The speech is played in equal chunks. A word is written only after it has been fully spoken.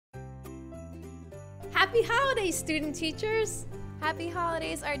Happy holidays, student teachers! Happy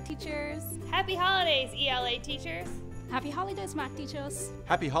holidays, art teachers. Happy holidays, ELA teachers. Happy holidays, math teachers.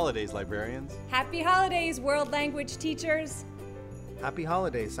 Happy holidays, librarians. Happy holidays, world language teachers. Happy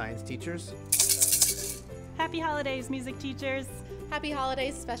holidays, science teachers. Happy holidays, music teachers. Happy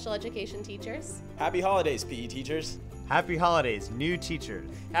holidays, special education teachers. Happy holidays, PE teachers. Happy holidays, new teachers.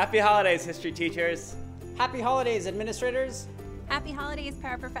 Happy holidays, history teachers. Happy holidays, administrators. Happy holidays,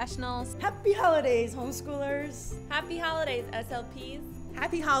 paraprofessionals. Happy holidays, homeschoolers. Happy holidays, SLPs.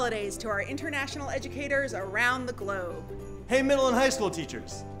 Happy holidays to our international educators around the globe. Hey, middle and high school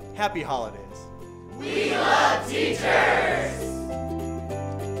teachers. Happy holidays. We love teachers!